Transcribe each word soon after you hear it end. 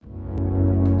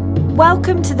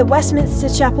Welcome to the Westminster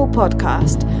Chapel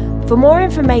podcast. For more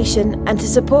information and to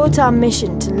support our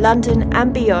mission to London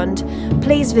and beyond,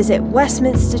 please visit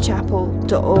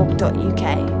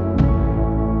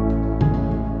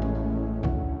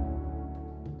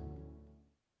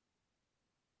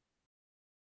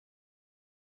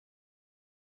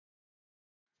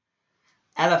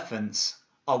Elephants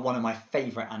are one of my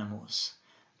favourite animals.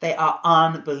 They are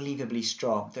unbelievably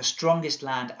strong, the strongest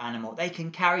land animal. They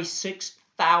can carry 6,000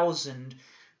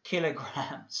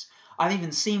 kilograms. I've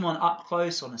even seen one up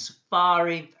close on a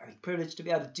safari, very privileged to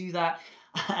be able to do that.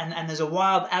 And there's a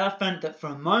wild elephant that for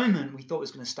a moment we thought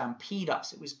was going to stampede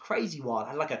us. It was crazy wild. It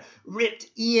had like a ripped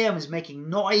ear and was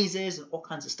making noises and all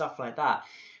kinds of stuff like that.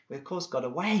 We of course got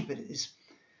away, but it is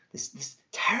this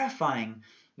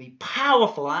terrifyingly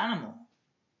powerful animal.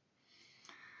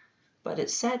 But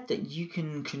it's said that you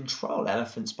can control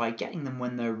elephants by getting them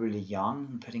when they're really young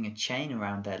and putting a chain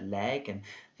around their leg, and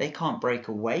they can't break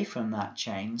away from that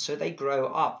chain, so they grow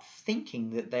up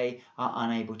thinking that they are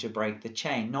unable to break the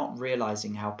chain, not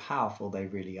realizing how powerful they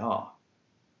really are.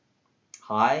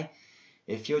 Hi,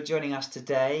 if you're joining us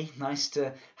today, nice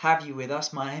to have you with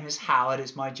us. My name is Howard.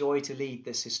 It's my joy to lead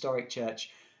this historic church,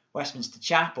 Westminster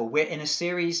Chapel. We're in a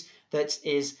series that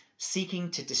is seeking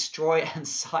to destroy and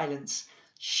silence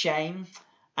shame,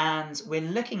 and we're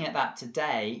looking at that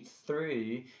today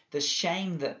through the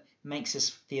shame that makes us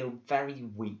feel very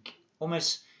weak,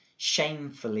 almost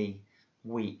shamefully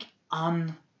weak,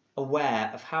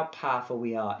 unaware of how powerful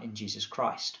we are in Jesus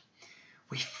Christ.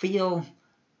 We feel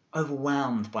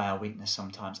overwhelmed by our weakness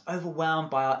sometimes, overwhelmed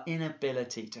by our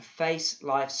inability to face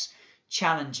life's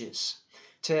challenges,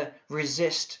 to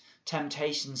resist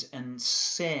temptations and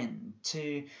sin,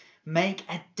 to make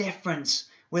a difference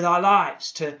with our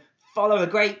lives, to follow a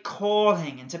great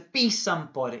calling and to be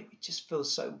somebody. We just feel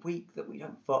so weak that we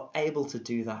don't feel able to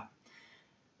do that.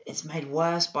 It's made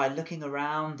worse by looking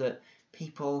around at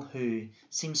people who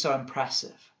seem so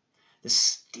impressive. The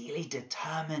steely,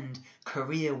 determined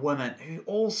career woman who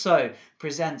also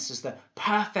presents as the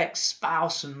perfect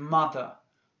spouse and mother,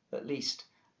 at least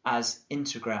as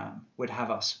Instagram would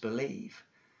have us believe.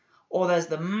 Or there's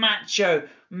the macho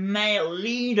male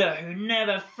leader who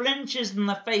never flinches in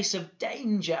the face of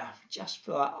danger. Just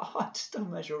feel like, I just don't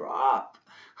measure up.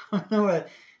 I'm nowhere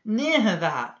near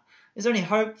that. There's only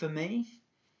hope for me.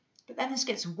 But then this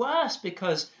gets worse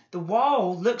because the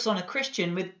world looks on a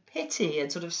Christian with pity and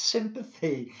sort of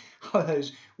sympathy. Oh,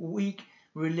 those weak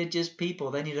religious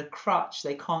people. They need a crutch.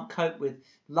 They can't cope with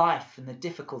life and the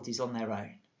difficulties on their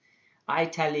own. I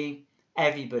tell you,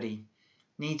 everybody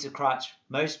needs a crutch.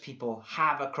 Most people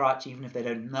have a crutch even if they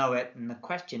don't know it, and the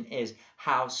question is,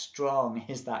 how strong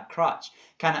is that crutch?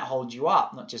 Can it hold you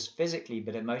up, not just physically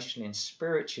but emotionally and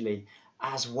spiritually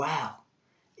as well?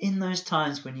 In those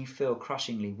times when you feel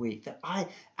crushingly weak, that I,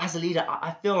 as a leader,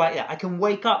 I feel like I can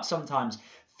wake up sometimes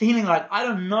feeling like I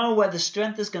don't know where the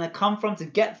strength is going to come from to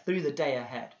get through the day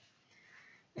ahead.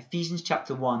 Ephesians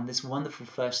chapter 1, this wonderful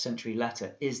first century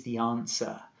letter, is the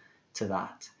answer to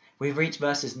that. We've reached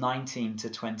verses 19 to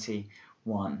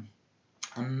 21.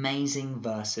 Amazing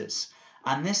verses.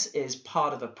 And this is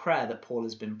part of a prayer that Paul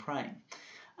has been praying.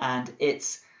 And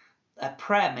it's a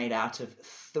prayer made out of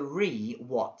 3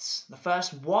 whats. The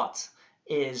first what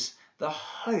is the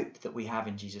hope that we have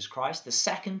in Jesus Christ. The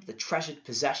second, the treasured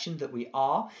possession that we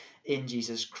are in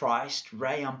Jesus Christ.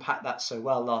 Ray unpacked that so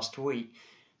well last week.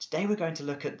 Today we're going to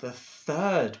look at the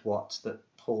third what that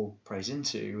Paul prays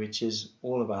into, which is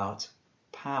all about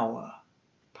power.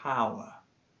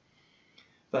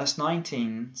 Verse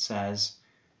 19 says,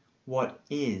 what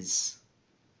is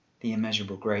the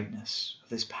immeasurable greatness of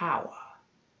this power?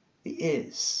 The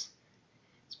is.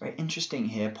 It's very interesting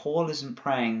here. Paul isn't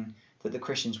praying that the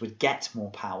Christians would get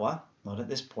more power, not at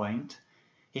this point.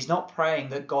 He's not praying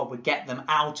that God would get them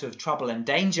out of trouble and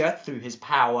danger through his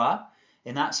power.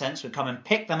 In that sense, would come and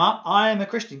pick them up. I am a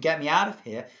Christian, get me out of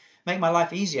here. Make my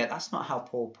life easier. That's not how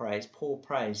Paul prays. Paul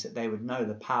prays that they would know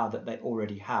the power that they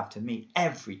already have to meet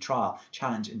every trial,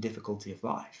 challenge and difficulty of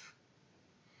life.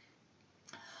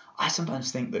 I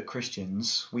sometimes think that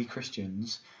we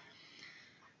Christians,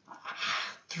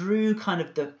 through kind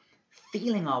of the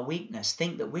feeling our weakness,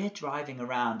 think that we're driving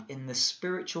around in the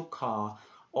spiritual car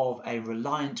of a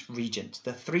Reliant Regent,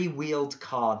 the 3-wheeled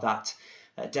car that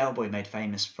Del Boy made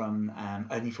famous from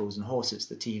Only Fools and Horses,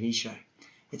 the TV show.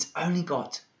 It's only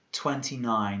got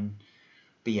 29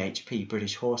 bhp,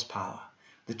 British horsepower.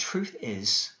 The truth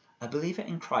is, a believer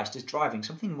in Christ is driving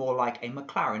something more like a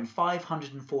McLaren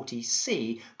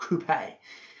 540c coupe,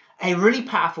 A really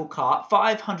powerful car,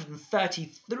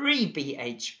 533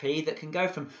 bhp, that can go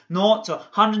from 0 to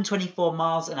 124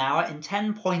 miles an hour in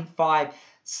 10.5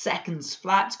 seconds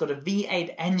flat. It's got a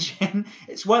V8 engine.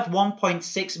 It's worth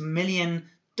 $1.6 million.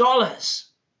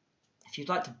 If you'd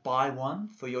like to buy one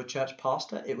for your church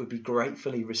pastor, it would be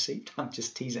gratefully received. I'm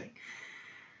just teasing.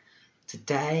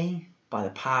 Today, by the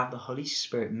power of the Holy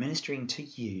Spirit ministering to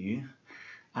you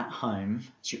at home,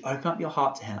 as you open up your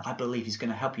heart to him, I believe he's going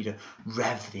to help you to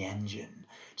rev the engine,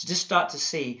 to just start to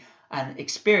see and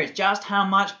experience just how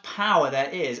much power there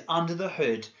is under the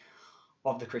hood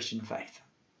of the Christian faith.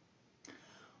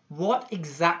 What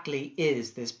exactly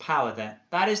is this power then?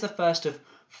 That is the first of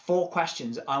 4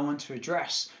 questions I want to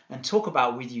address and talk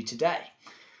about with you today.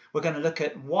 We're going to look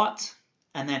at what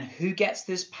and then who gets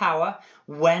this power,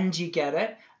 when do you get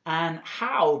it, and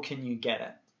how can you get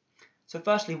it? So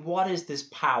firstly, what is this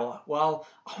power? Well,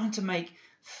 I want to make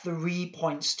 3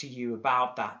 points to you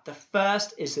about that. The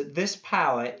first is that this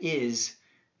power is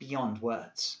beyond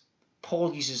words.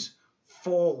 Paul uses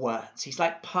 4 words. He's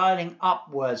like piling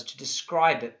up words to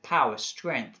describe it: power,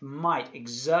 strength, might,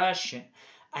 exertion.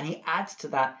 And he adds to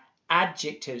that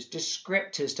adjectives,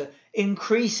 descriptors to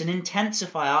increase and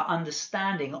intensify our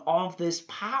understanding of this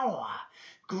power.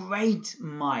 Great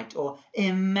might, or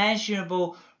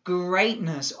immeasurable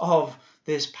greatness of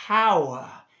this power.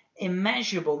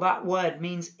 Immeasurable, that word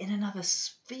means in another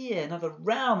sphere, another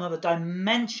realm, another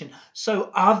dimension.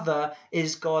 So other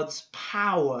is God's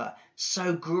power,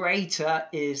 so greater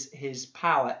is his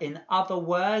power. In other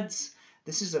words,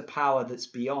 this is a power that's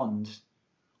beyond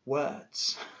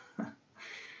words.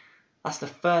 That's the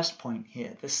first point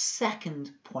here. The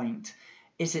second point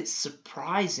is it's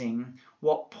surprising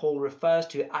what Paul refers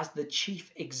to as the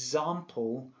chief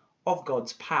example of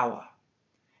God's power.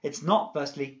 It's not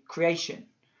firstly creation.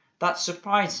 That's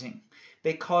surprising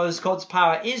because God's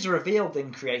power is revealed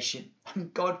in creation.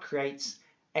 God creates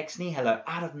ex nihilo,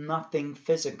 out of nothing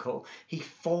physical. He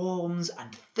forms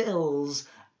and fills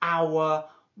our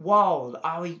world,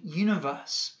 our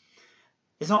universe.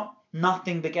 It's not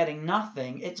nothing begetting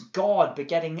nothing. It's God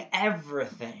begetting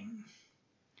everything.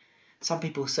 Some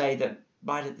people say that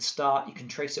right at the start you can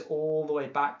trace it all the way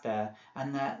back there,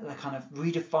 and they kind of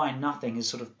redefine nothing as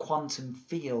sort of quantum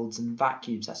fields and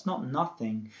vacuums. That's not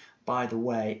nothing, by the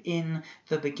way. In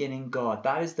the beginning, God.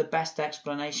 That is the best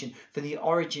explanation for the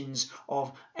origins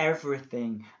of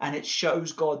everything, and it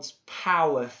shows God's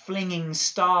power flinging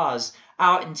stars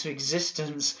out into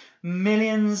existence,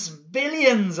 millions,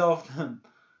 billions of them.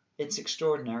 It's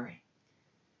extraordinary.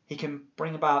 He can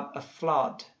bring about a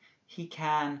flood. He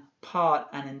can part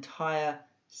an entire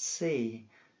sea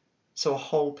so a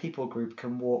whole people group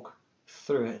can walk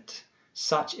through it.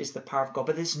 Such is the power of God.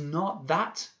 But it's not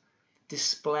that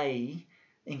display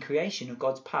in creation of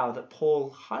God's power that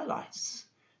Paul highlights.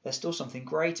 There's still something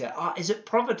greater. Is it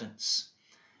providence?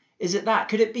 Is it that?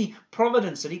 Could it be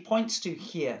providence that he points to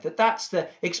here? That's the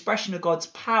expression of God's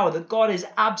power, that God is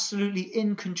absolutely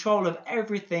in control of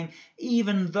everything,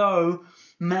 even though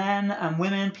men and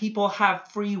women, people have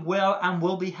free will and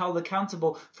will be held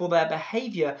accountable for their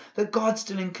behavior, that God's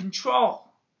still in control.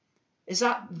 Is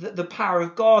that the power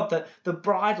of God, the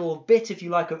bridle bit, if you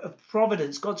like, of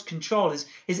providence? God's control is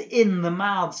in the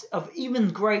mouths of even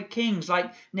great kings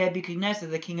like Nebuchadnezzar,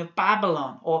 the king of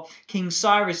Babylon, or King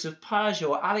Cyrus of Persia,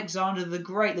 or Alexander the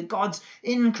Great, that God's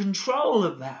in control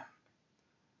of them.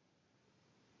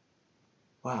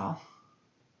 Well,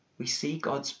 we see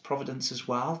God's providence as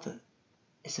well, that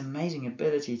its amazing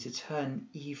ability to turn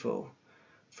evil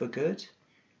for good.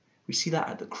 We see that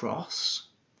at the cross.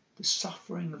 The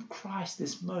suffering of Christ,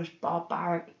 this most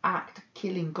barbaric act,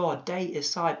 killing God,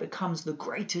 deicide, becomes the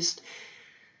greatest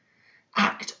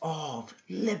act of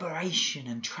liberation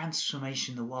and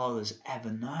transformation the world has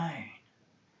ever known.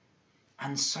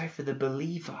 And so for the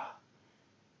believer,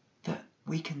 that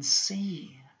we can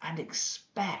see and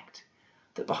expect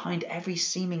that behind every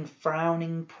seeming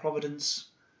frowning providence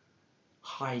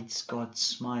hides God's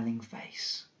smiling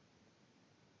face.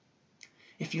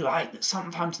 If you like, that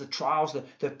sometimes the trials,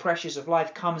 the pressures of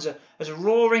life come as a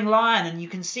roaring lion, and you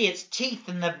can see its teeth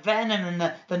and the venom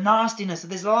and the nastiness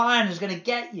of this lion is going to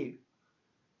get you.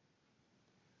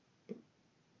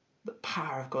 The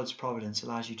power of God's providence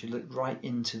allows you to look right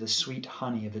into the sweet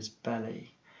honey of its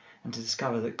belly and to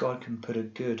discover that God can put a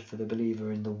good for the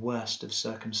believer in the worst of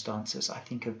circumstances. I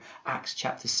think of Acts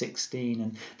chapter 16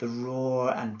 and the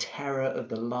roar and terror of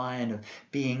the lion, of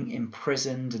being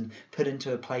imprisoned and put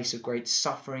into a place of great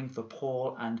suffering for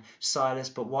Paul and Silas.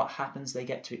 But what happens? They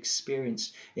get to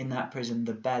experience in that prison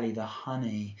the belly, the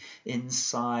honey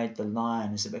inside the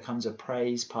lion, as it becomes a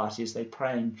praise party, as they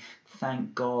pray and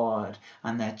thank God,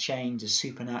 and their chains are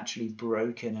supernaturally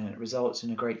broken, and it results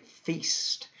in a great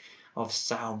feast of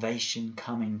salvation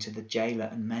coming to the jailer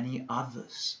and many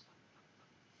others.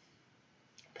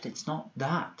 But it's not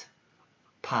that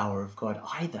power of God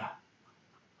either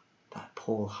that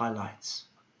Paul highlights.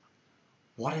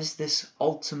 What is this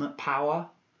ultimate power?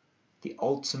 The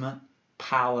ultimate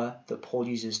power that Paul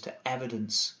uses to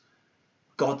evidence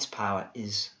God's power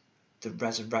is the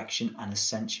resurrection and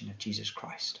ascension of Jesus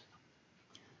Christ.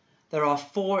 There are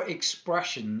 4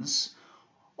 expressions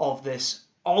of this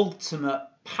ultimate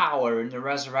power in the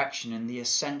resurrection and the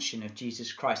ascension of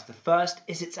Jesus Christ. The first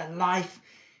is it's a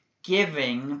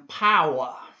life-giving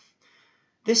power.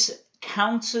 This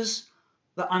counters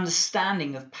the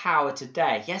understanding of power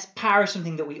today. Yes, power is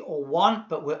something that we all want,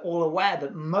 but we're all aware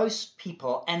that most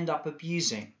people end up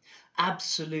abusing.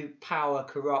 Absolute power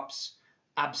corrupts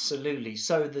absolutely,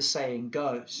 so the saying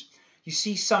goes. You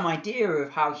see some idea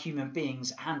of how human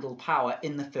beings handle power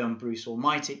in the film Bruce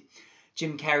Almighty.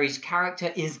 Jim Carrey's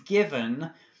character is given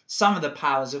some of the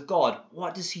powers of God.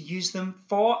 What does he use them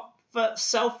for? For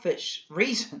selfish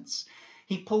reasons.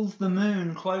 He pulls the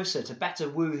moon closer to better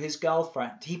woo his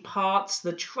girlfriend. He parts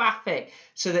the traffic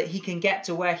so that he can get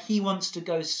to where he wants to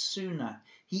go sooner.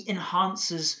 He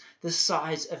enhances the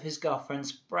size of his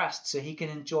girlfriend's breast so he can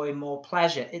enjoy more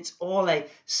pleasure. It's all a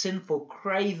sinful,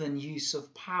 craven use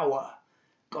of power.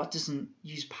 God doesn't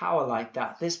use power like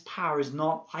that. This power is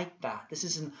not like that. This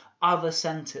isn't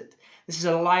other-centered. This is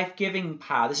a life-giving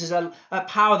power. This is a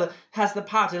power that has the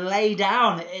power to lay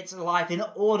down its life in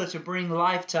order to bring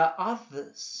life to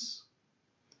others.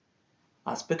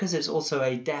 That's because it's also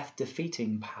a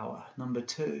death-defeating power. Number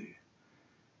 2.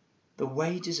 The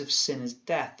wages of sin is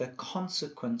death. The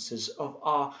consequences of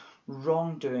our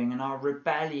wrongdoing and our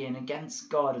rebellion against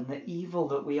God and the evil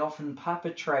that we often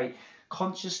perpetrate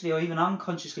consciously or even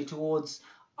unconsciously towards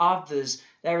others,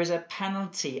 there is a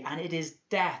penalty, and it is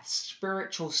death,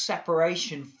 spiritual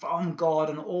separation from God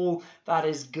and all that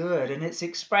is good, and it's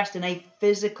expressed in a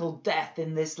physical death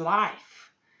in this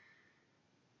life.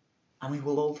 And we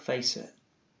will all face it.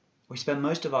 We spend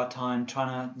most of our time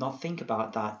trying to not think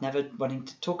about that, never wanting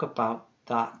to talk about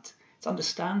that. It's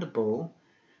understandable.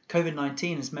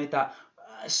 COVID-19 has made that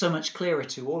so much clearer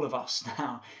to all of us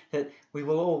now, that we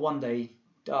will all one day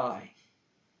die.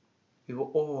 We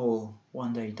will all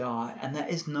one day die. And there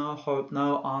is no hope,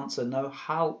 no answer, no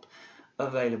help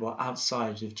available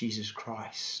outside of Jesus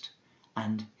Christ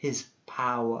and his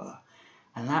power.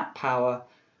 And that power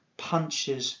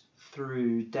punches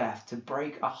through death to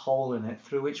break a hole in it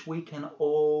through which we can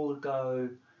all go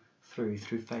through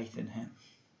faith in him.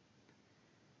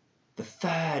 The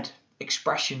third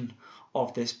expression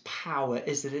of this power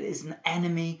is that it is an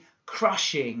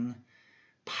enemy-crushing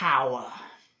power.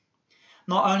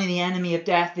 Not only the enemy of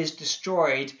death is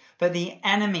destroyed, but the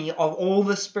enemy of all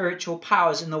the spiritual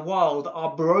powers in the world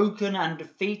are broken and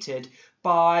defeated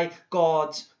by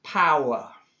God's power.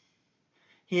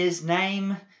 His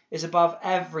name is above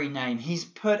every name. He's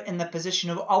put in the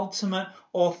position of ultimate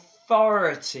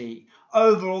authority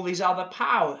over all these other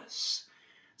powers.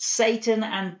 Satan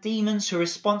and demons, who are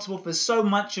responsible for so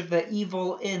much of the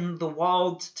evil in the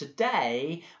world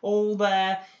today, all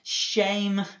their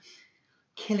shame,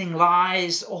 killing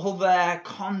lies, all their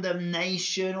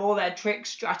condemnation, all their trick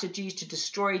strategies to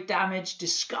destroy, damage,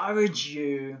 discourage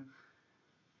you,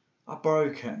 are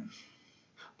broken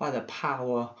by the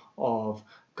power of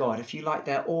God. If you like,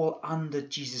 they're all under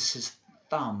Jesus'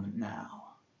 thumb now.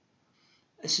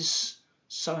 This is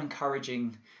so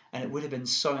encouraging, and it would have been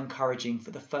so encouraging for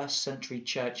the first century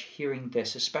church hearing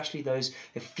this, especially those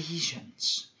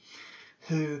Ephesians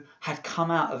who had come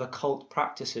out of occult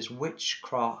practices,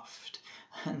 witchcraft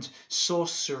and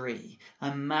sorcery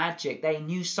and magic. They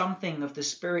knew something of the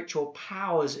spiritual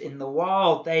powers in the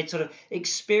world. They'd sort of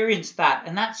experienced that,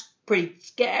 and that's pretty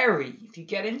scary if you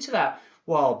get into that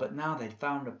world. But now they'd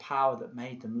found a power that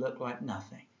made them look like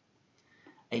nothing.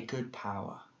 A good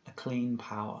power, a clean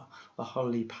power, a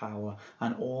holy power,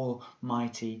 an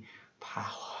almighty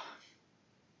power.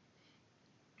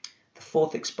 The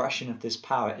fourth expression of this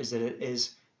power is that it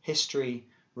is history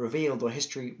revealed, or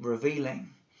history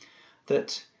revealing.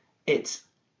 That it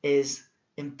is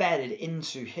embedded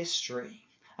into history,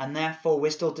 and therefore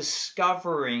we're still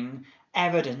discovering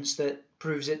evidence that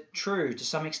proves it true to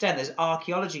some extent. There's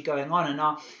archaeology going on, and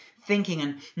our thinking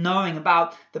and knowing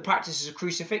about the practices of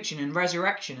crucifixion and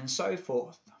resurrection and so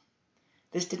forth.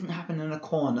 This didn't happen in a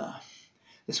corner.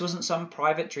 This wasn't some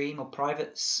private dream or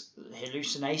private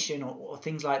hallucination or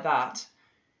things like that.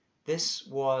 This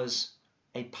was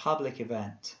a public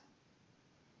event.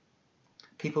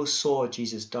 People saw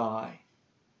Jesus die.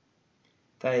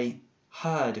 They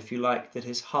heard, if you like, that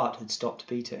his heart had stopped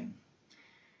beating.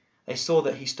 They saw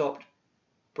that he stopped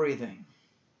breathing.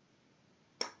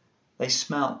 They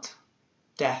smelt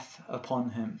death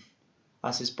upon him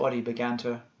as his body began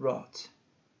to rot.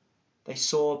 They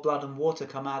saw blood and water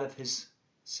come out of his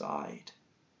side.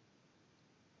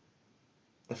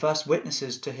 The first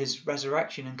witnesses to his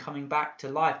resurrection and coming back to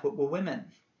life were women.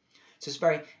 So it's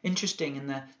very interesting in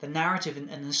the narrative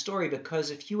and the story, because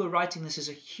if you were writing this as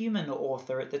a human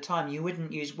author at the time, you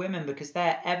wouldn't use women because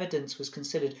their evidence was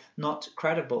considered not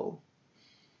credible.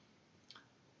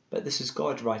 But this is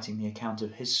God writing the account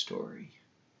of his story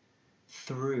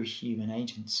through human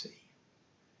agency.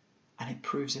 And it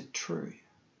proves it true.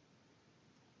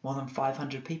 More than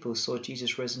 500 people saw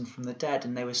Jesus risen from the dead,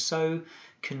 and they were so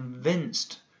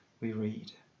convinced, we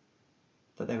read,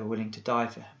 that they were willing to die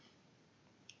for him.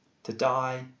 To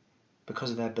die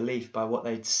because of their belief by what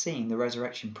they'd seen. The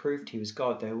resurrection proved he was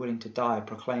God. They were willing to die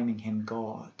proclaiming him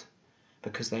God,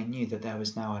 because they knew that there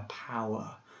was now a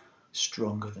power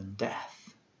stronger than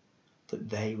death that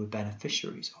they were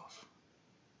beneficiaries of.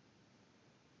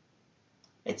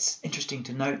 It's interesting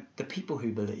to note the people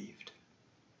who believed.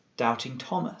 Doubting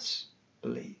Thomas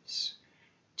believes.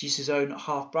 Jesus' own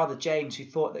half-brother James, who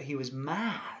thought that he was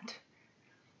mad,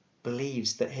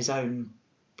 believes that his own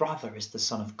brother is the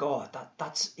Son of God.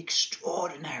 That's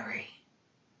extraordinary.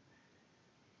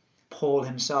 Paul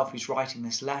himself, who's writing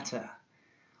this letter,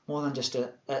 more than just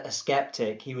a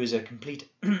skeptic, he was a complete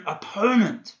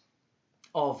opponent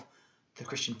of the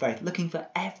Christian faith, looking for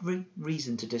every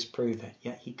reason to disprove it,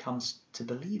 yet he comes to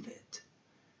believe it.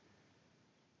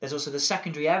 There's also the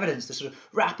secondary evidence, the sort of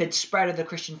rapid spread of the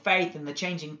Christian faith and the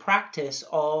changing practice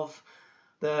of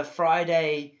the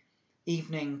Friday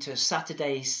evening to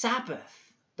Saturday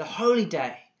Sabbath, the holy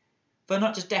day. For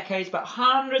not just decades, but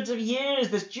hundreds of years,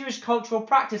 this Jewish cultural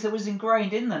practice that was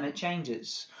ingrained in them, it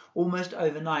changes almost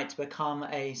overnight to become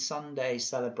a Sunday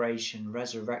celebration.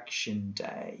 Resurrection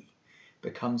Day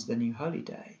becomes the new holy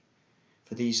day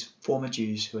for these former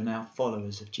Jews who are now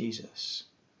followers of Jesus.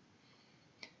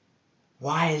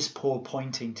 Why is Paul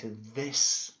pointing to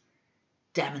this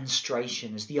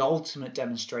demonstration as the ultimate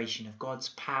demonstration of God's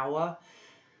power?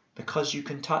 Because you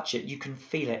can touch it, you can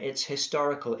feel it, it's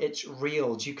historical, it's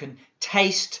real, you can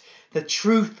taste the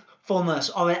truthfulness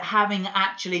of it having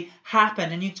actually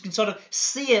happened, and you can sort of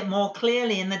see it more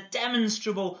clearly in the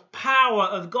demonstrable power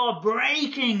of God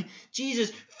breaking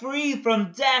Jesus free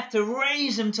from death to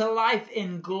raise him to life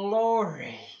in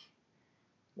glory.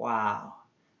 Wow.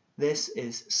 This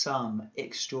is some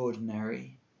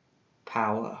extraordinary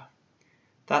power.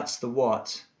 That's the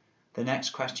what. The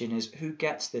next question is, who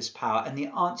gets this power? And the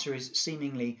answer is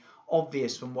seemingly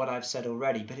obvious from what I've said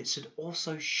already, but it should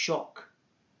also shock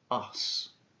us.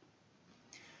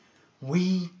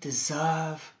 We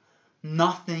deserve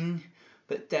nothing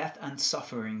but death and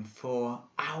suffering for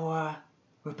our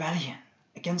rebellion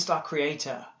against our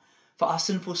Creator, for our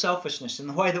sinful selfishness and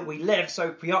the way that we live,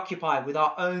 so preoccupied with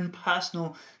our own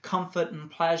personal comfort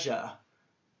and pleasure.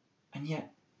 And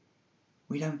yet,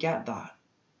 we don't get that.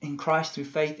 In Christ, through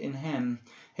faith in him,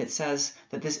 it says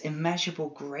that this immeasurable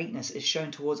greatness is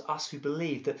shown towards us who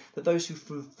believe, that those who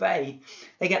through faith,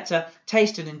 they get to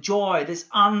taste and enjoy this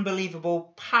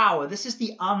unbelievable power. This is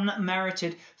the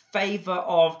unmerited favour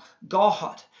of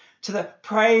God, to the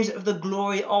praise of the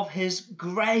glory of his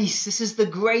grace. This is the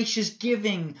gracious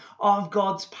giving of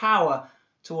God's power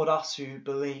toward us who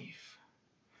believe.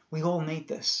 We all need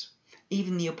this.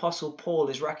 Even the Apostle Paul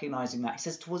is recognizing that. He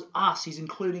says towards us, he's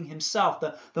including himself,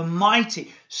 the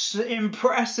mighty,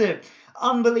 impressive,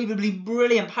 unbelievably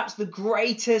brilliant, perhaps the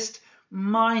greatest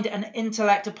mind and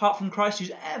intellect apart from Christ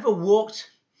who's ever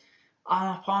walked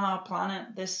upon our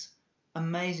planet. This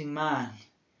amazing man,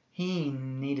 he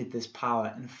needed this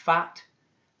power. In fact,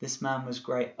 this man was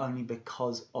great only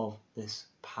because of this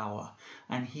power.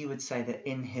 And he would say that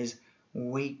in his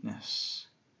weakness,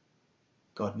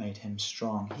 God made him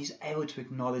strong. He's able to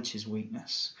acknowledge his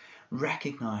weakness,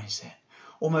 recognize it,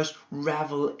 almost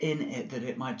revel in it, that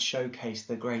it might showcase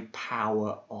the great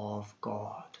power of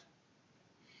God.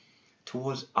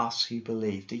 Towards us who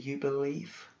believe, do you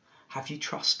believe? Have you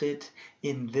trusted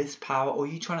in this power, or are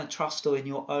you trying to trust in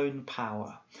your own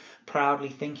power? Proudly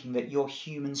thinking that your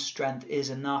human strength is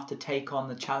enough to take on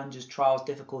the challenges, trials,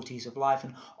 difficulties of life,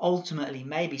 and ultimately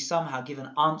maybe somehow give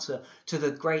an answer to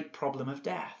the great problem of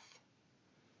death.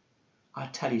 I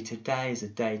tell you, today is a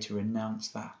day to renounce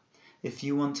that. If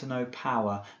you want to know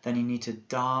power, then you need to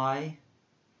die,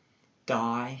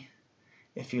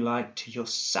 if you like, to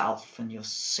yourself and your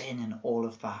sin and all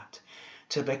of that.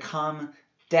 To become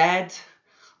dead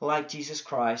like Jesus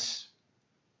Christ,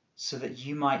 so that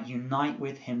you might unite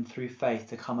with him through faith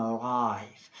to come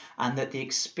alive, and that the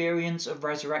experience of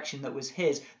resurrection that was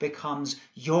his becomes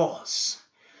yours.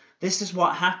 This is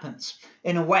what happens.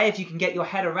 In a way, if you can get your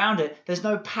head around it, there's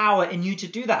no power in you to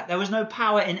do that. There was no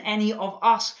power in any of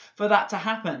us for that to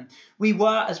happen. We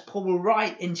were, as Paul will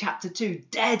write in chapter 2,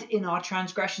 dead in our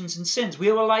transgressions and sins.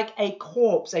 We were like a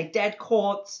corpse, a dead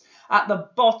corpse at the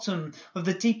bottom of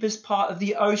the deepest part of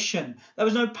the ocean. There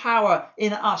was no power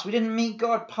in us. We didn't meet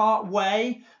God part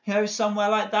way, somewhere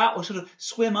like that, or sort of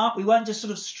swim up. We weren't just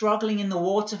sort of struggling in the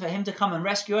water for him to come and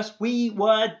rescue us. We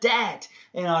were dead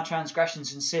in our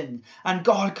transgressions and sin. And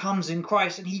God comes in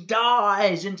Christ and he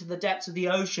dives into the depths of the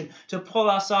ocean to pull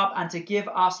us up and to give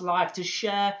us life, to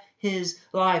share his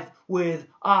life with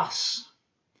us.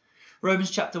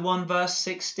 Romans chapter 1 verse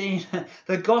 16,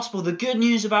 the gospel, the good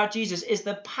news about Jesus, is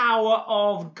the power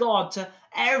of God to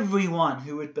everyone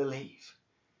who would believe.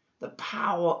 The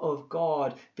power of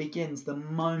God begins the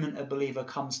moment a believer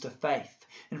comes to faith.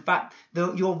 In fact,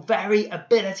 your very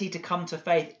ability to come to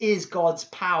faith is God's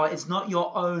power. It's not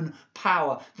your own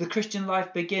power. The Christian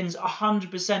life begins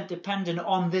 100% dependent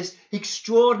on this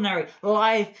extraordinary,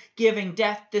 life-giving,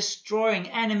 death-destroying,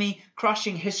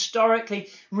 enemy-crushing, historically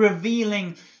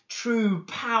revealing true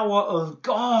power of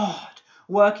God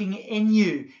working in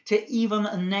you to even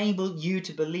enable you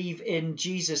to believe in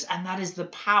Jesus. And that is the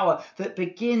power that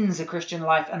begins a Christian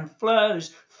life and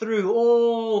flows through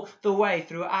all the way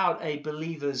throughout a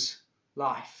believer's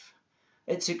life.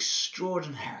 It's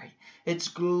extraordinary. It's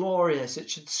glorious. It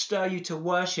should stir you to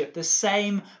worship. The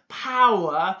same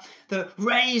power that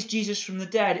raised Jesus from the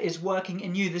dead is working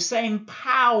in you. The same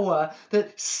power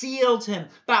that sealed him,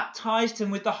 baptized him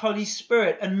with the Holy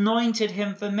Spirit, anointed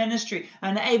him for ministry,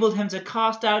 enabled him to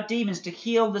cast out demons, to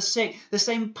heal the sick. The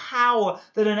same power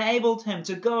that enabled him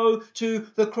to go to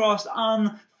the cross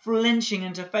unflinching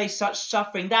and to face such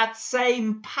suffering. That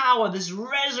same power, this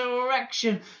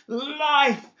resurrection,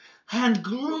 life and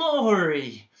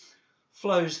glory,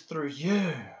 flows through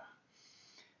you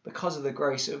because of the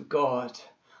grace of God.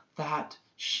 That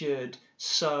should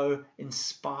so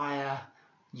inspire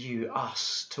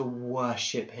us to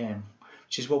worship him,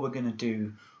 which is what we're going to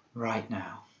do right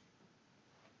now.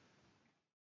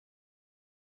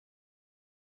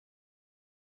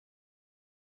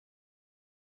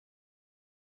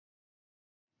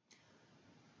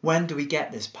 When do we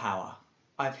get this power?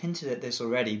 I've hinted at this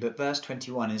already, but verse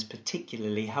 21 is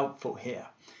particularly helpful here.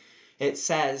 It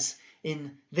says,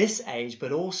 in this age,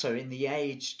 but also in the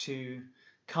age to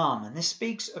come. And this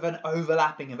speaks of an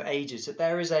overlapping of ages, that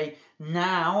there is a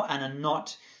now and a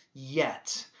not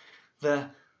yet. The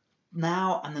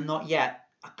now and the not yet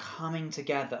are coming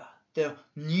together. The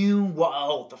new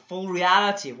world, the full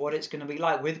reality of what it's going to be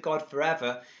like with God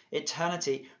forever,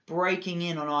 eternity, breaking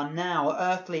in on our now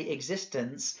earthly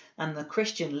existence, and the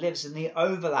Christian lives in the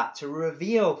overlap to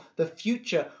reveal the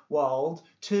future world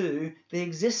to the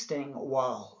existing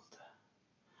world.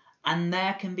 And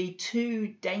there can be two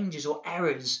dangers or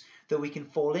errors that we can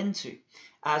fall into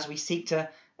as we seek to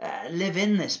live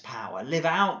in this power, live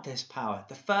out this power.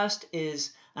 The first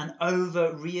is an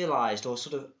over-realized or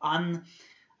sort of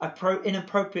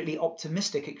inappropriately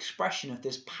optimistic expression of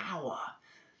this power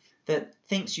that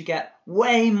thinks you get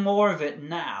way more of it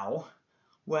now,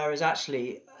 whereas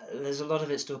actually there's a lot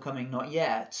of it still coming not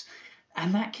yet.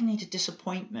 And that can lead to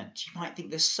disappointment. You might think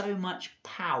there's so much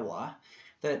power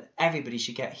that everybody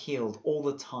should get healed all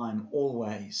the time,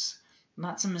 always. And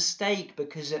that's a mistake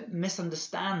because it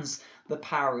misunderstands the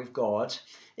power of God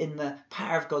in the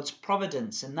power of God's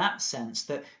providence, in that sense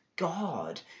that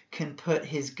God can put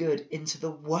his good into the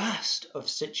worst of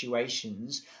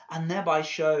situations and thereby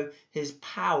show his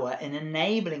power in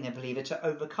enabling a believer to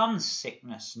overcome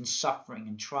sickness and suffering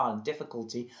and trial and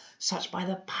difficulty, such by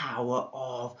the power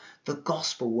of the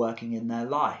gospel working in their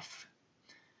life.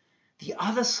 The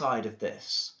other side of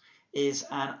this is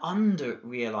an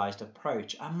under-realized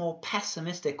approach, a more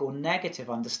pessimistic or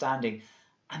negative understanding,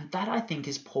 and that I think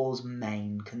is Paul's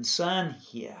main concern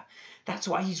here. That's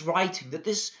why he's writing that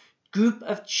this group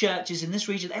of churches in this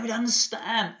region, they would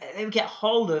understand, they would get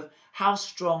hold of how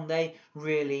strong they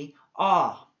really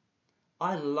are.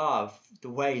 I love the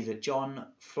way that John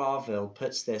Flavel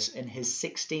puts this in his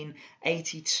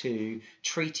 1682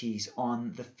 treatise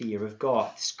on the fear of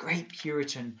God. This great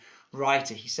Puritan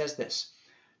writer, he says this: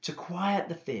 "To quiet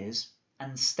the fears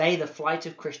and stay the flight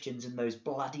of Christians in those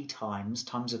bloody times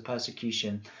of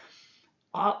persecution,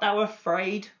 art thou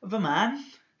afraid of a man?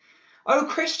 O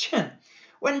Christian,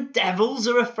 when devils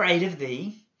are afraid of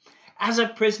thee, as a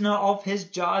prisoner of his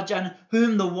judge, and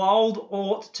whom the world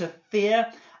ought to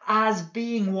fear, as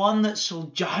being one that shall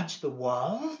judge the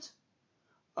world?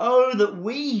 Oh, that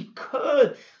we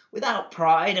could, without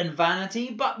pride and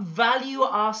vanity, but value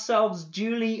ourselves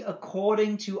duly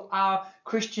according to our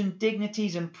Christian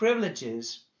dignities and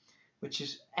privileges, which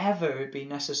is ever it be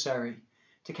necessary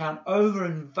to count over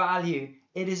and value.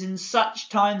 It is in such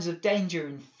times of danger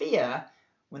and fear,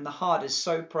 when the heart is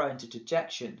so prone to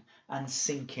dejection and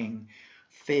sinking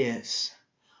fears."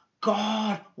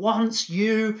 God wants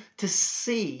you to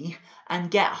see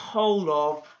and get hold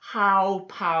of how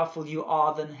powerful you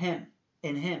are in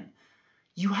Him.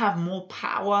 You have more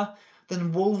power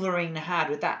than Wolverine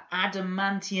had with that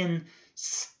adamantium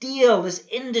steel, this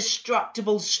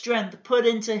indestructible strength put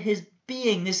into his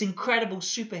being, this incredible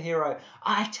superhero.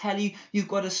 I tell you, you've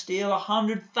got a steel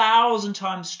 100,000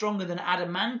 times stronger than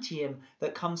adamantium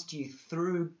that comes to you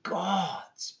through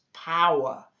God's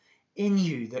power in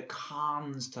you, that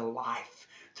comes to life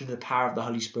through the power of the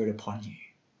Holy Spirit upon you.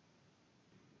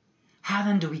 How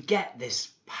then do we get this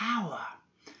power?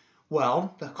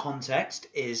 Well, the context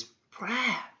is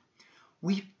prayer.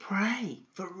 We pray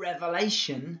for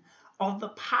revelation of the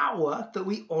power that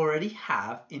we already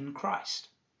have in Christ.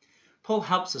 Paul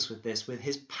helps us with this with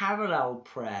his parallel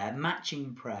prayer,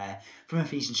 matching prayer from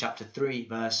Ephesians chapter 3,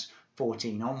 verse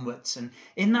 14 onwards. And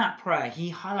in that prayer, he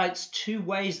highlights two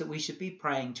ways that we should be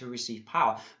praying to receive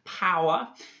power. Power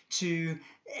to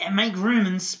make room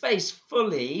and space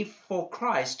fully for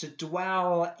Christ to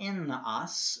dwell in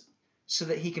us so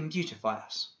that he can beautify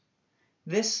us.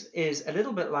 This is a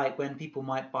little bit like when people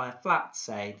might buy a flat,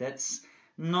 say, that's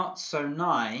not so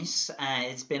nice.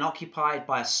 It's been occupied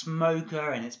by a smoker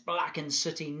and it's black and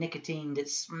sooty, nicotined,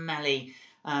 it's smelly,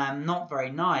 not very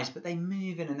nice, but they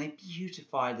move in and they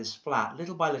beautify this flat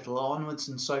little by little, onwards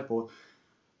and so forth.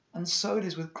 And so it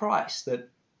is with Christ, that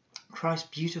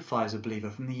Christ beautifies a believer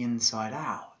from the inside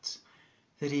out,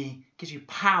 that he gives you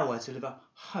power to live a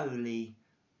holy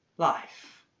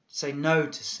life, to say no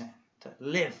to sin, to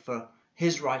live for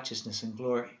his righteousness and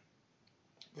glory.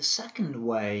 The second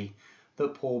way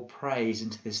that Paul prays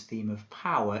into this theme of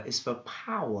power is for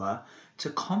power to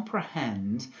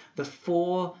comprehend the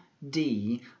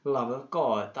 4D love of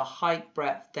God, the height,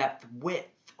 breadth, depth, width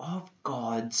of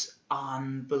God's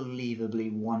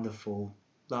unbelievably wonderful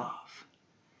love.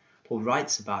 Paul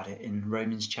writes about it in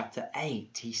Romans chapter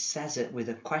 8. He says it with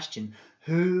a question: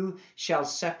 who shall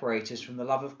separate us from the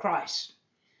love of Christ?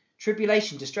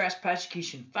 Tribulation, distress,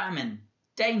 persecution, famine,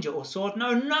 danger, or sword?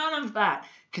 No, none of that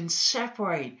can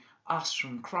separate us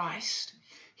from Christ.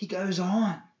 He goes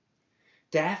on.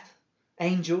 Death,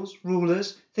 angels,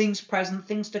 rulers, things present,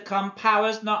 things to come,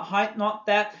 powers, not height, not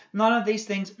depth, none of these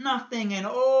things, nothing in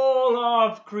all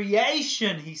of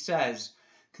creation, he says,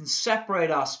 can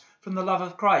separate us from the love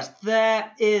of Christ.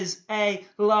 There is a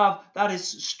love that is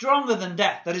stronger than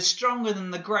death, that is stronger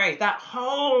than the grave, that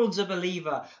holds a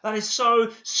believer, that is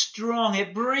so strong,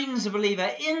 it brings a believer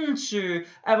into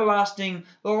everlasting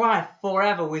life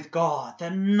forever with God,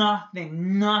 that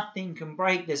nothing can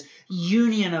break this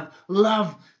union of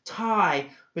love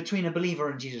tie between a believer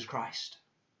and Jesus Christ.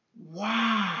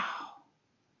 Wow!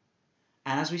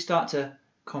 And as we start to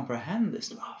comprehend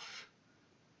this love,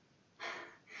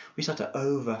 we start to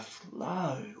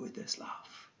overflow with this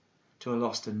love to a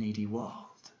lost and needy world.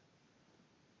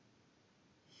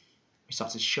 We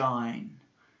start to shine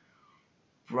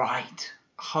bright,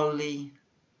 holy,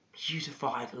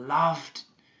 beautified, loved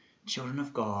children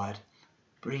of God,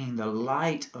 bringing the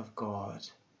light of God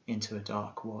into a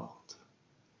dark world.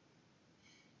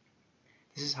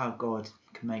 This is how God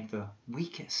can make the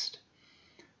weakest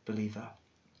believer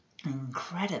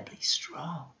incredibly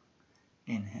strong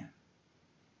in him.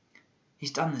 He's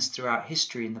done this throughout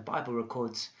history, and the Bible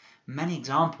records many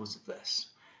examples of this.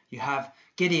 You have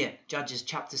Gideon, Judges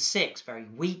chapter 6, very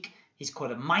weak. He's called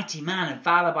a mighty man of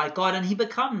valor by God, and he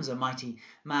becomes a mighty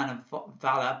man of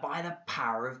valor by the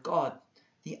power of God.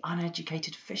 The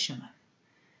uneducated fishermen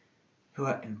who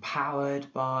are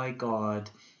empowered by God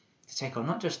to take on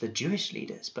not just the Jewish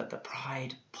leaders, but the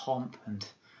pride, pomp, and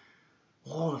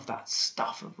all of that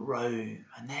stuff of Rome,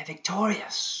 and they're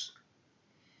victorious.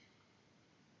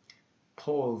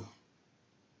 Paul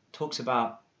talks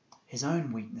about his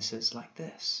own weaknesses like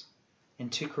this. In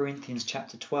 2 Corinthians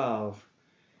chapter 12,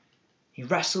 He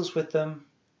wrestles with them,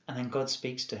 and then God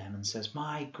speaks to him and says,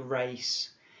 my grace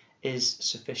is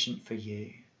sufficient for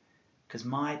you, because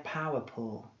my power,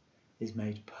 Paul, is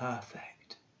made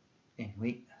perfect in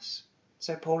weakness.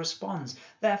 So Paul responds,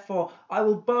 therefore I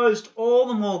will boast all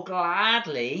the more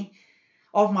gladly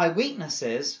of my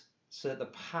weaknesses, so that the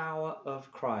power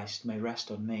of Christ may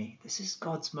rest on me. This is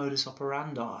God's modus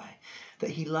operandi, that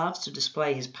he loves to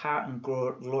display his power and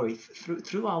glory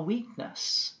through our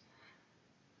weakness.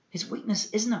 His weakness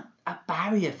isn't a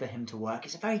barrier for him to work.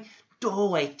 It's a very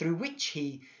doorway through which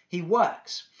he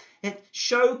works. It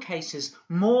showcases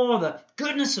more the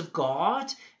goodness of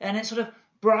God, and it sort of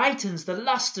brightens the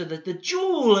luster, the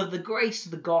jewel of the grace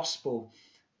of the gospel,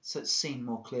 so it's seen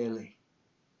more clearly.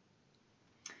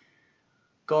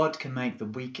 God can make the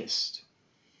weakest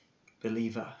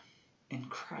believer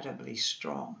incredibly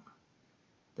strong.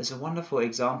 There's a wonderful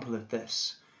example of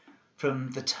this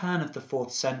from the turn of the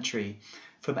 4th century,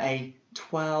 from a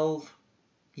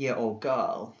 12-year-old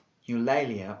girl,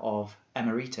 Eulalia of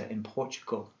Emerita in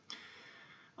Portugal.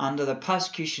 Under the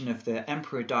persecution of the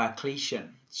Emperor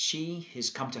Diocletian, she has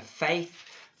come to faith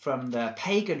from the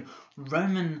pagan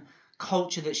Roman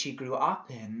culture that she grew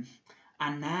up in,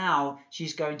 and now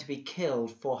she's going to be killed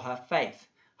for her faith.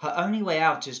 Her only way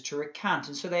out is to recant,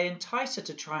 and so they entice her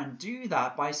to try and do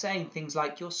that by saying things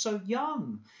like, you're so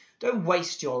young, don't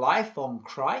waste your life on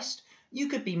Christ. You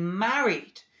could be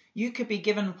married. You could be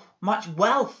given much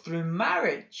wealth through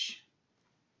marriage.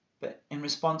 But in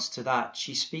response to that,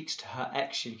 she speaks to her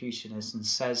executioners and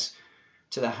says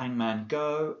to the hangman,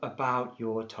 go about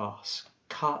your task.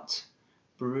 Cut,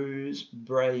 bruise,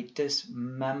 break,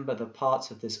 dismember the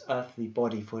parts of this earthly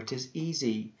body, for it is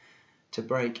easy to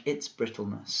break its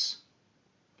brittleness,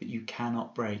 but you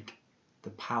cannot break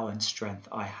the power and strength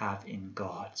I have in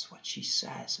God. That's what she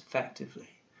says effectively.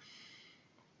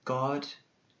 God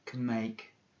can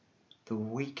make the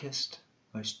weakest,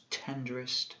 most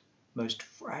tenderest, most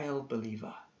frail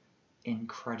believer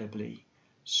incredibly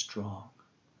strong.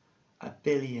 1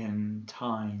 billion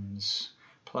times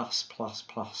plus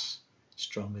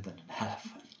stronger than an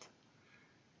elephant.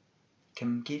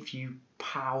 Can give you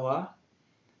power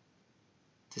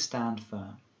to stand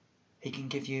firm. He can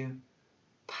give you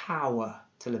power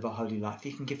to live a holy life.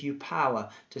 He can give you power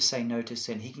to say no to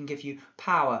sin. He can give you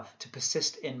power to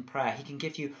persist in prayer. He can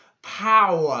give you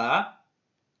power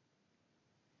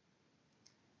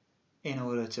in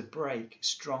order to break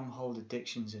stronghold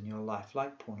addictions in your life,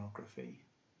 like pornography,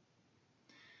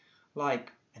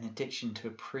 like an addiction to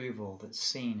approval that's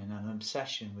seen in an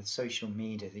obsession with social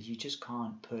media that you just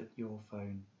can't put your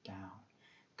phone down.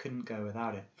 Couldn't go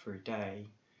without it for a day,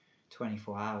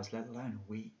 24 hours, let alone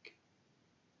a week.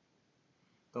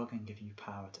 God can give you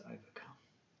power to overcome.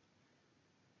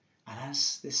 And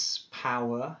as this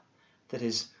power that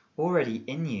is already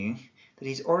in you, that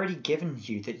he's already given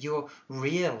you, that you're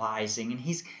realizing, and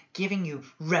he's giving you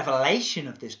revelation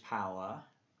of this power,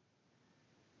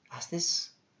 as this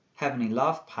heavenly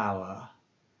love power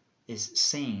is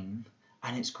seen,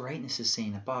 and its greatness is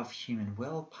seen above human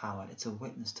willpower, it's a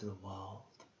witness to the world.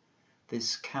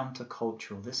 This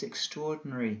countercultural, this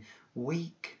extraordinary,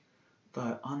 weak,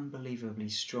 but unbelievably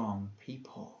strong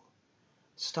people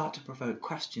start to provoke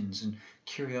questions and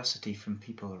curiosity from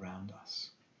people around us.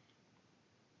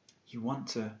 You want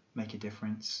to make a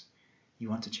difference. You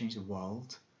want to change the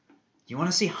world. You want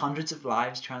to see hundreds of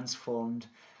lives transformed.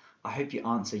 I hope you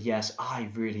answer yes, I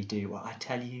really do. Well, I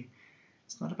tell you,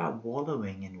 it's not about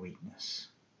wallowing in weakness.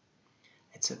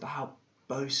 It's about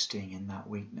boasting in that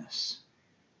weakness,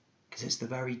 because it's the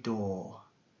very door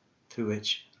through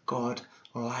which God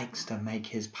likes to make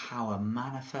his power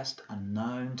manifest and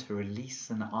known, to release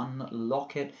and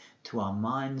unlock it to our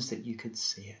minds that you could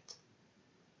see it,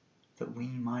 that we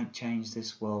might change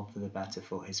this world for the better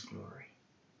for his glory.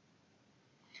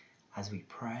 As we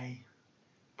pray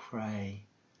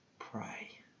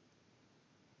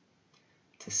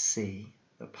to see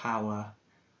the power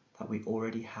that we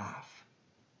already have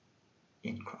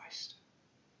in Christ.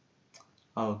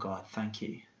 Oh God, thank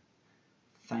you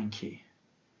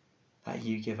that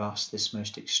you give us this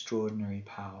most extraordinary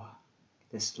power,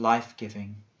 this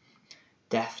life-giving,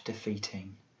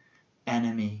 death-defeating,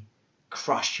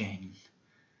 enemy-crushing,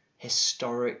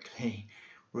 historically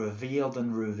revealed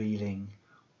and revealing,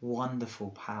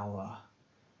 wonderful power.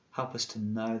 Help us to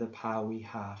know the power we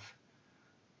have.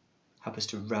 Help us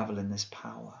to revel in this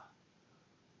power.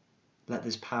 Let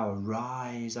this power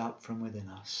rise up from within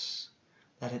us.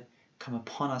 Let it come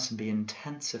upon us and be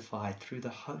intensified through the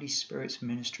Holy Spirit's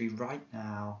ministry right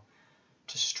now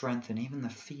to strengthen even the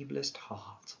feeblest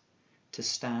heart, to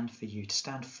stand for you, to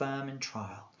stand firm in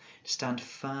trial, to stand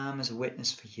firm as a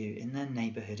witness for you in their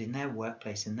neighbourhood, in their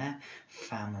workplace, in their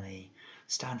family.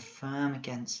 Stand firm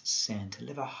against sin, to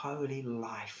live a holy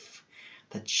life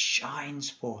that shines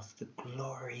forth the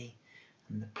glory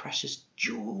and the precious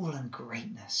jewel and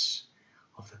greatness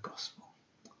of the gospel.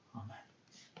 Amen.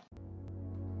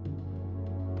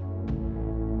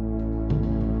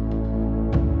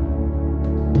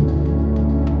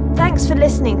 Thanks for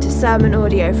listening to sermon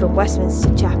audio from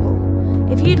Westminster Chapel.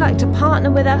 If you'd like to partner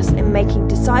with us in making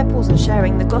disciples and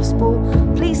sharing the gospel,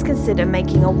 please consider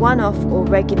making a one-off or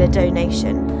regular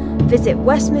donation. Visit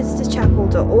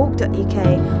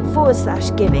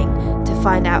westminsterchapel.org.uk/giving to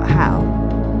find out how.